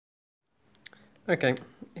Okay,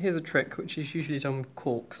 here's a trick which is usually done with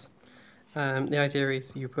corks. The idea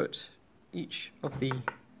is you put each of the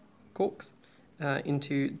corks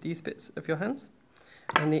into these bits of your hands,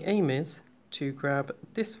 and the aim is to grab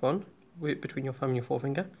this one between your thumb and your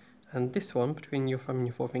forefinger, and this one between your thumb and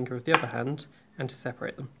your forefinger of the other hand, and to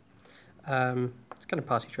separate them. It's kind of a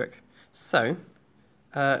party trick. So,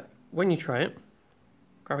 when you try it,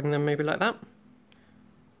 grabbing them maybe like that,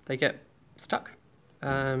 they get stuck.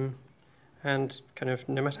 And kind of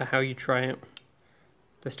no matter how you try it,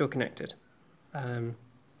 they're still connected. There's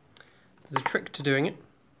a trick to doing it,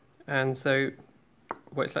 and so it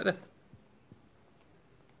works like this.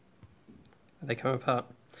 They come apart.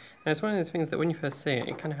 Now it's one of those things that when you first see it,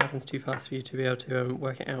 it kind of happens too fast for you to be able to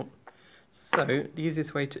work it out. So the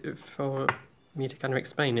easiest way for me to kind of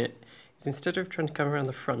explain it is, instead of trying to come around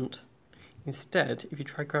the front, instead if you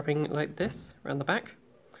try grabbing like this around the back,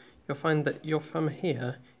 you'll find that your thumb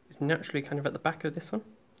here is naturally kind of at the back of this one,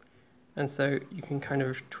 and so you can kind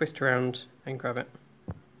of twist around and grab it,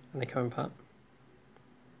 and they come apart.